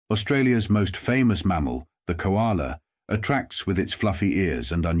Australia's most famous mammal, the koala, attracts with its fluffy ears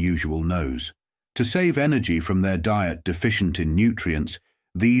and unusual nose. To save energy from their diet deficient in nutrients,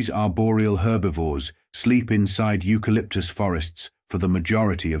 these arboreal herbivores sleep inside eucalyptus forests for the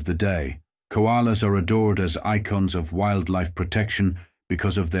majority of the day. Koalas are adored as icons of wildlife protection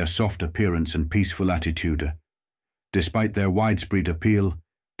because of their soft appearance and peaceful attitude. Despite their widespread appeal,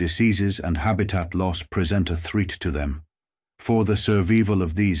 diseases and habitat loss present a threat to them. For the survival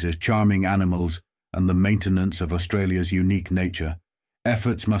of these charming animals and the maintenance of Australia's unique nature,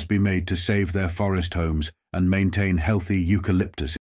 efforts must be made to save their forest homes and maintain healthy eucalyptus